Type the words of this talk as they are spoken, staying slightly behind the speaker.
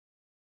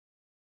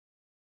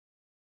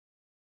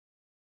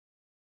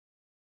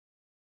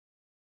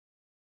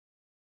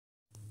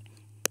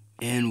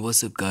And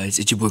what's up guys,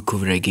 it's your boy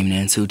COVID Gaming,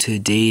 and so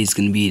today is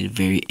going to be a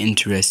very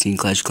interesting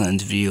Clash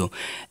Clans video.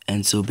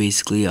 And so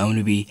basically I'm going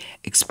to be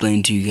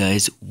explaining to you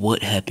guys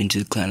what happened to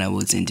the clan I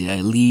was in. Did I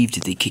leave?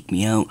 Did they kick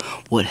me out?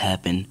 What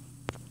happened?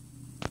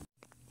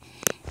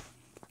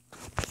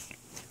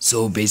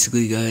 So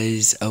basically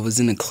guys, I was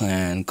in a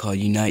clan called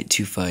Unite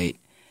to Fight,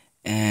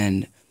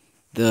 and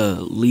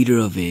the leader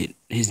of it,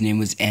 his name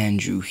was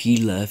Andrew. He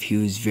left. He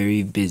was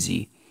very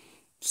busy.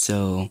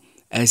 So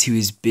as he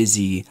was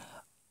busy,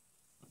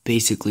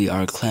 basically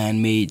our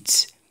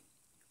clanmates,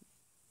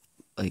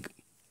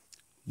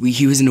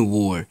 he was in a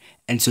war,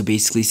 and so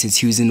basically since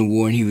he was in a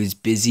war and he was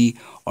busy,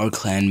 our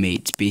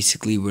clanmates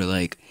basically were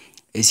like,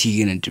 is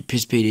he gonna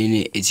participate in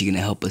it? Is he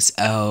gonna help us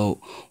out?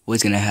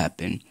 What's gonna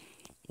happen?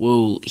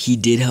 Well, he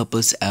did help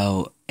us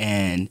out,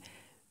 and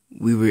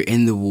we were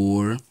in the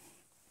war,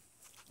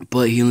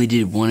 but he only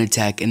did one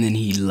attack and then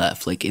he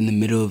left, like in the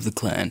middle of the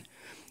clan.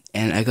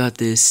 And I got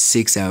this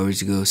 6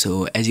 hours ago,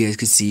 so as you guys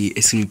can see,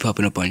 it's gonna be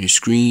popping up on your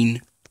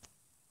screen.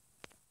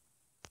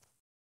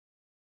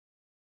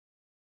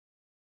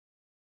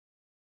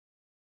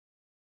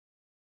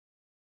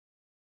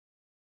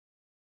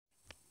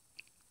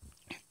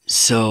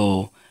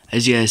 So,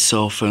 as you guys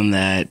saw from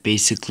that,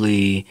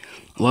 basically,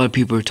 a lot of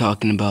people are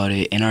talking about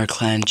it, and our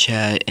clan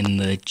chat and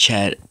the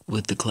chat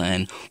with the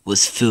clan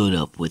was filled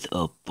up with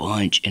a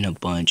bunch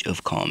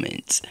of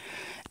comments.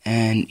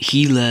 And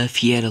he left.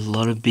 He had a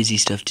lot of busy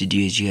stuff to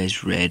do, as you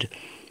guys read,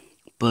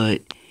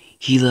 but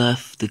he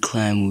left the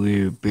clan.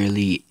 We were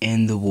barely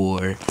in the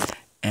war,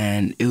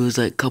 and it was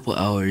like a couple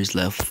hours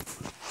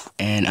left,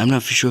 and I'm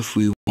not for sure if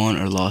we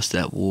won or lost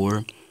that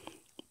war,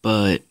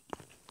 but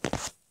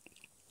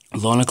a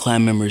lot of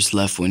clan members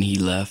left when he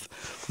left.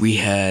 We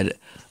had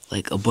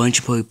like a bunch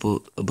of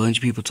people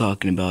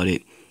talking about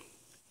it,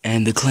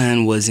 and the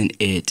clan wasn't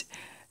it,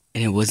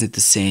 and it wasn't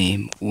the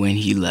same when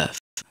he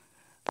left.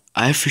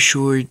 I for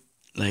sure,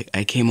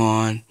 I came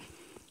on,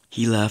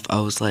 he left, I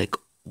was like,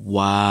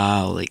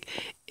 wow, like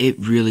it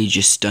really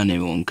just stunned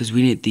everyone because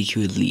we didn't think he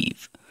would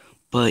leave,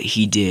 but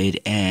he did.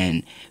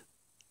 And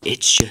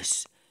it's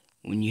just,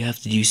 when you have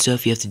to do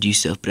stuff, you have to do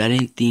stuff. But I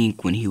didn't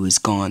think when he was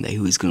gone that he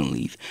was going to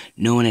leave.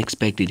 No one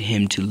expected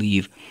him to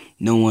leave.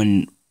 No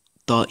one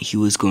thought he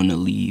was going to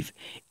leave.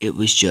 It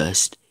was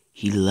just,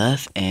 he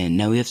left, and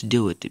now we have to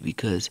deal with it,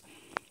 because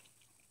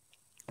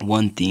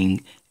one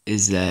thing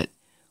is that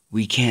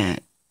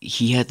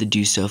he had to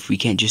do stuff. We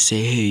can't just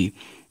say, hey,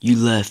 you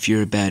left,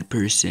 you're a bad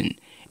person.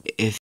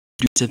 If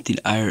you do something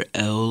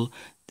IRL,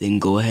 then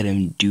go ahead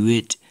and do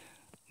it.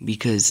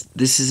 Because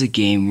this is a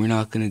game, we're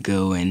not going to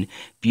go and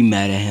be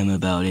mad at him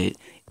about it.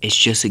 It's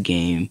just a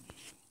game.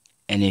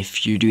 And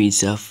if you're doing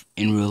stuff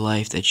in real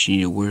life that you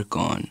need to work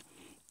on,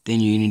 then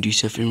you're going to do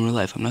stuff in real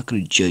life. I'm not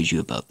going to judge you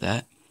about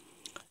that.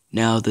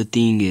 Now, the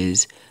thing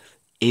is,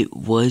 it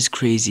was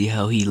crazy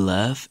how he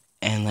left,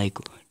 and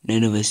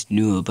none of us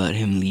knew about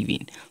him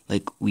leaving.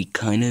 We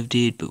kind of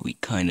did, but we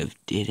kind of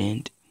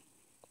didn't.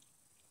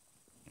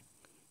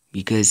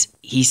 Because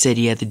he said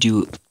he had to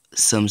do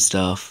some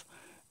stuff.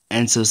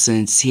 And so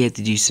since he had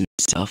to do some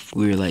stuff,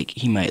 we were like,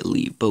 he might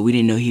leave. But we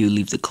didn't know he would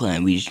leave the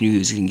clan. We just knew he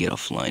was going to get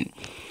offline.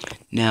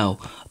 Now,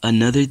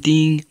 another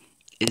thing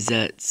is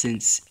that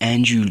since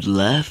Andrew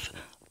left,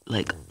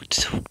 a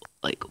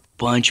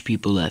bunch of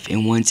people left.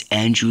 And once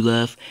Andrew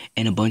left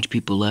and a bunch of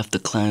people left, the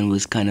clan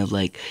was kind of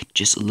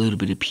just a little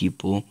bit of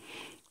people.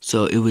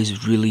 So it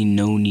was really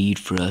no need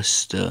for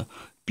us to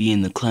be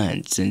in the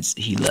clan since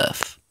he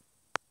left.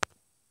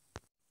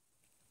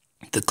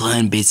 The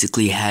clan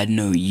basically had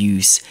no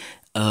use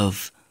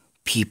of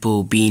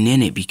people being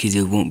in it, because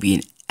it won't be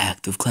an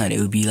active clan.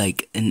 It would be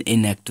like an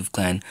inactive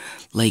clan.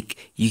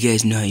 You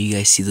guys know how you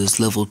guys see those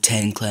level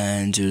 10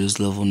 clans or those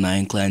level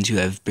 9 clans who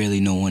have barely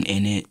no one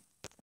in it.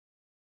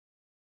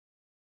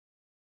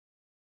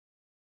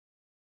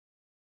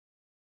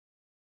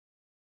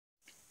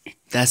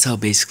 That's how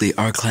basically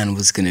our clan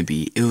was gonna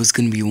be. It was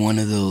gonna be one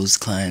of those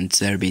clans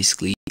that are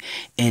basically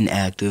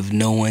inactive.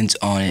 No one's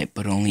on it,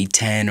 but only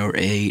 10 or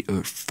 8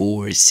 or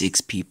 4 or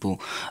 6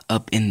 people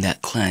up in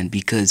that clan.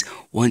 Because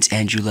once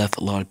Andrew left,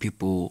 a lot of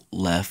people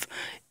left.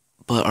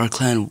 But our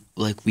clan,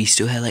 we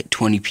still had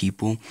 20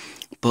 people,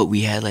 but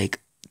we had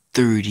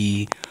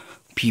 30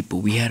 people.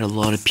 We had a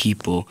lot of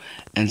people.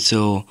 And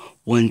so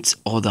once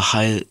all the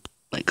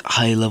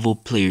high level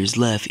players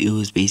left, it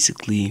was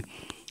basically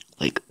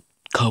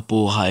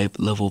couple high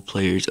level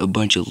players, a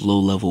bunch of low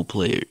level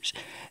players.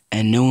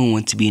 And no one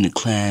wants to be in a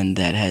clan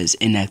that has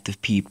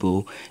inactive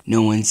people.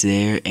 No one's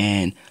there.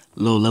 And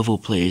low level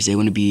players, they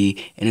want to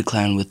be in a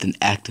clan with an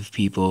active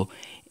people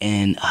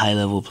and high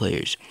level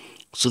players.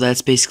 So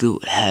that's basically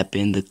what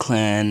happened. The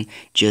clan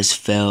just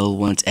fell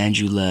once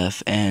Andrew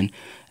left, and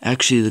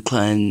actually the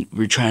clan,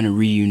 we're trying to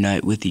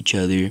reunite with each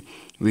other.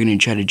 We're going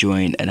to try to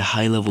join a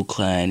high level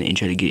clan and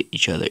try to get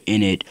each other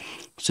in it.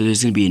 So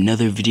there's going to be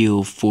another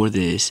video for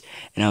this,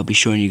 and I'll be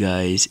showing you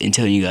guys and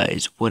telling you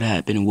guys what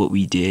happened and what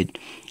we did.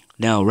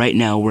 Now, right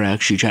now, we're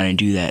actually trying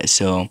to do that,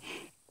 so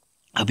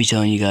I'll be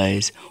telling you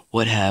guys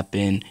what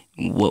happened,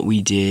 what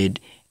we did,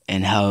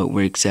 and how it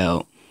works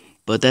out.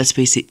 But that's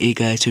basically it,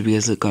 guys. Hope you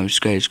guys look on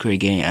subscribe,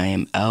 Gang. I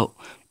am out.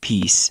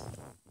 Peace.